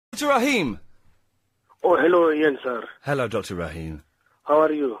Dr. Rahim. Oh, hello, Ian, sir. Hello, Dr. Rahim. How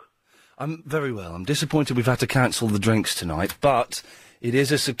are you? I'm very well. I'm disappointed we've had to cancel the drinks tonight, but it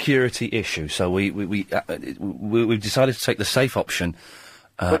is a security issue, so we've decided to take the safe option.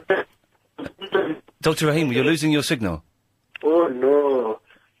 Dr. Rahim, you're losing your signal. Oh, no.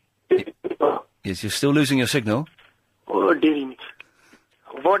 Yes, you're still losing your signal. Oh, dear me.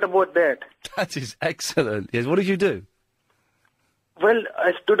 What about that? That is excellent. Yes, what did you do? Well,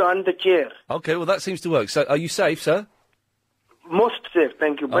 I stood on the chair. Okay, well, that seems to work. So, are you safe, sir? Most safe,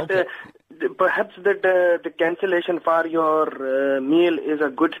 thank you. But Okay. perhaps the cancellation for your meal is a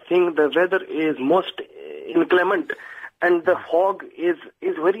good thing. The weather is most inclement, and the fog is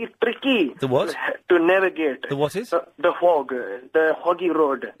very tricky. The what? To navigate. The what is? The fog, the foggy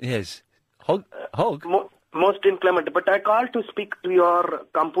road. Yes. Hog? Most inclement. But I called to speak to your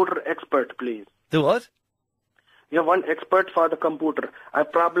computer expert, please. The what? You're one expert for the computer. I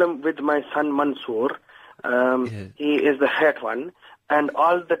have problem with my son Mansoor. He is the head one, and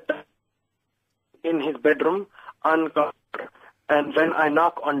all the time in his bedroom on computer. And when I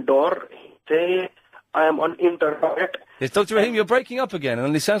knock on door, he say I am on internet. Yes, Dr. Rahim, you're breaking up again,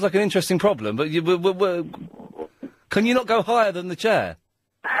 and it sounds like an interesting problem. But can you not go higher than the chair?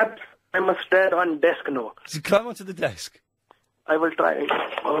 Perhaps I must stand on desk now. So climb onto the desk. I will try.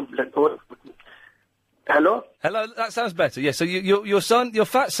 Hello? Hello, that sounds better. Yes, so your son, your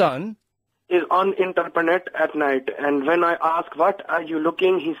fat son, is on internet at night, and when I ask what are you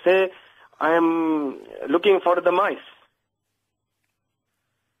looking, he say I am looking for the mice.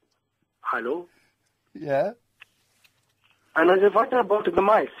 Hello? Yeah. And I say, what about the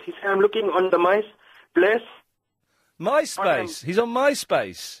mice? He say I'm looking on the mice place. MySpace. He's on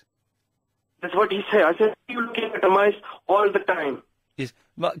MySpace. That's what he say. I said, you looking at the mice all the time. Yes.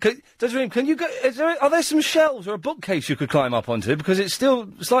 Dr. Rahim, can you go? Are there some shelves or a bookcase you could climb up onto? Because it's still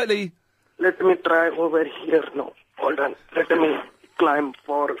slightly. Let me try over here. No, hold on. Let me climb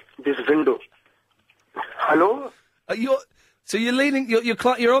for this window. Hello? So you're leaning.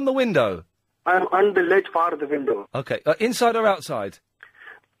 You're on the window. I'm on the ledge for the window. Okay. Inside or outside?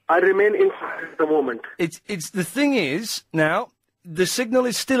 I remain inside at the moment. It's the thing is now. The signal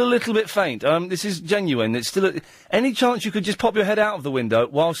is still a little bit faint. This is genuine. It's still. Any chance you could just pop your head out of the window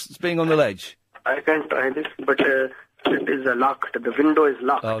whilst being on the ledge? I can try this, but it is locked. The window is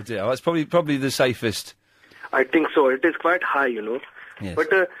locked. Oh dear, that's probably the safest. I think so. It is quite high, you know. Yes.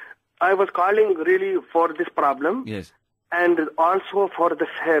 But I was calling really for this problem. Yes. And also for the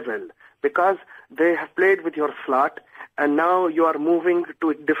farewell, because they have played with your slot. And now you are moving to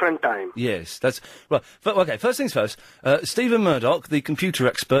a different time. Yes, that's... Well, okay, first things first. Stephen Murdoch, the computer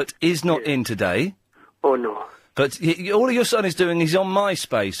expert, is not in today. Oh, no. But all your son is doing is on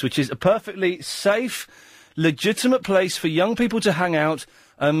MySpace, which is a perfectly safe, legitimate place for young people to hang out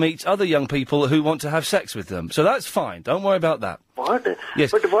and meet other young people who want to have sex with them. So that's fine. Don't worry about that. What?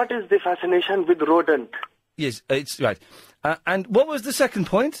 Yes. But what is the fascination with rodent? Yes, it's right. And what was the second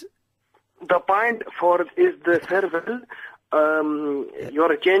point? The point for is the farewell.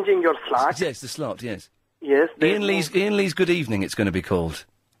 You're changing your slot. Yes, the slot. Yes. Yes. Iain Lee's Good Evening. It's going to be called.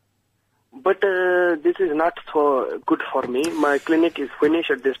 But this is not so good for me. My clinic is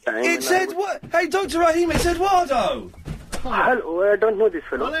finished at this time. It said what? Hey, Dr. Rahim. It said Eduardo. Hello. I don't know this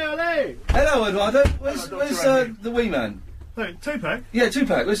fellow. Ole. Hello, Eduardo. Where's the wee man? No, Tupac. Yeah,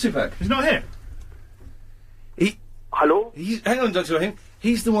 Tupac. Where's Tupac? He's not here. Hello. Hang on, Dr. Rahim.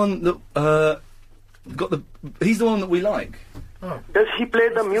 He's the one that He's the one that we like. Oh. Does he play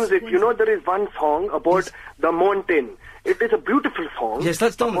the music? You know, there is one song about the mountain. It is a beautiful song. Yes,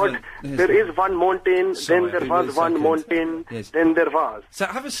 that's Donovan. Yes. There is one mountain, Sorry, then there was one mountain, yes. Then there was. So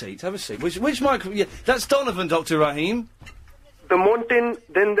have a seat. Which microphone? Yeah, that's Donovan, Dr. Rahim. The mountain,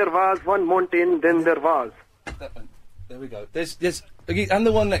 then there was one mountain, then there was. There we go. There's and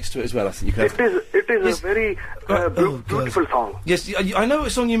the one next to it as well. I think you can. It is a very beautiful song. Yes, I know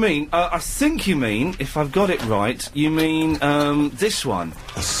what song you mean. I think you mean, if I've got it right, you mean this one.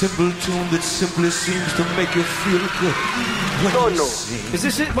 A simple tune that simply seems to make you feel good. No. Is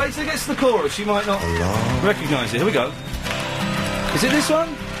this it? Wait till it gets to the chorus. You might not recognise it. Here we go. Is it this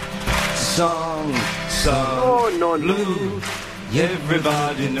one? Song, no. blue.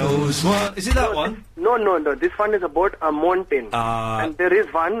 Everybody knows what. Is it that one? No. This one is about a mountain. And there is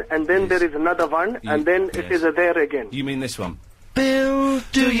one, and then there is another one, and then it is there again. You mean this one? Build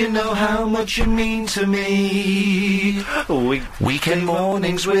Do you know how much you mean to me? Weekend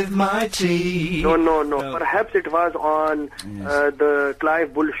mornings with my tea. No. Perhaps it was on the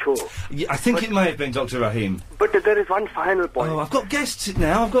Clive Bull show. Yeah, I think it may have been Dr. Rahim. But there is one final point. Oh, I've got guests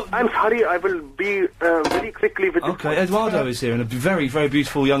now. I'm sorry, I will be very quickly with this. Okay, Eduardo is here, and a very, very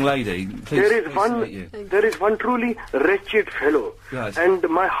beautiful young lady. Please, there is one truly wretched fellow, yes. and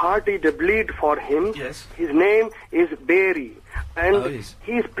my heart is bleed for him. Yes. His name is Barry, and yes.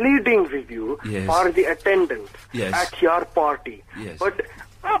 he is pleading with you yes. for the attendance yes. at your party. Yes. But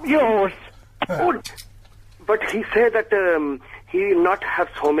yours. But he said that he not have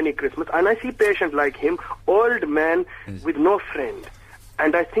so many Christmas, and I see patient like him, old man yes. with no friend,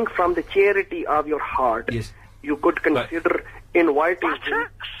 and I think from the charity of your heart, yes. you could consider inviting him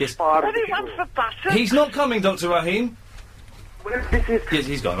yes. for What do the you want show. for butter? He's not coming, Dr. Rahim. Well, this is... Yes,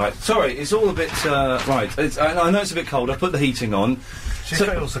 he's gone, right. Sorry, it's all a bit, right. I know it's a bit cold. I put the heating on. She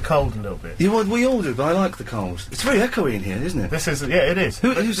feels the cold a little bit. Yeah, well, we all do, but I like the cold. It's very echoey in here, isn't it? This is, yeah, it is.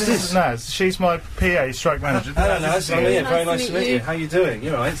 Who's this? this? Is Naz. She's my PA stroke manager. Hello, Naz. Yeah. Very nice to meet you. How you doing?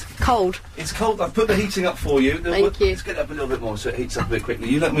 You all right? Cold. It's cold. I've put the heating up for you. Thank you. Let's get up a little bit more so it heats up a bit quickly.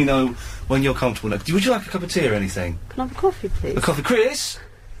 You let me know when you're comfortable. Now. Would you like a cup of tea or anything? Can I have a coffee, please? A coffee. Chris?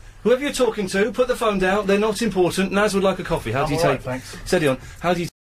 Whoever you're talking to, put the phone down. They're not important. Naz would like a coffee. How do you all right, take... thanks. Steady on. How do you...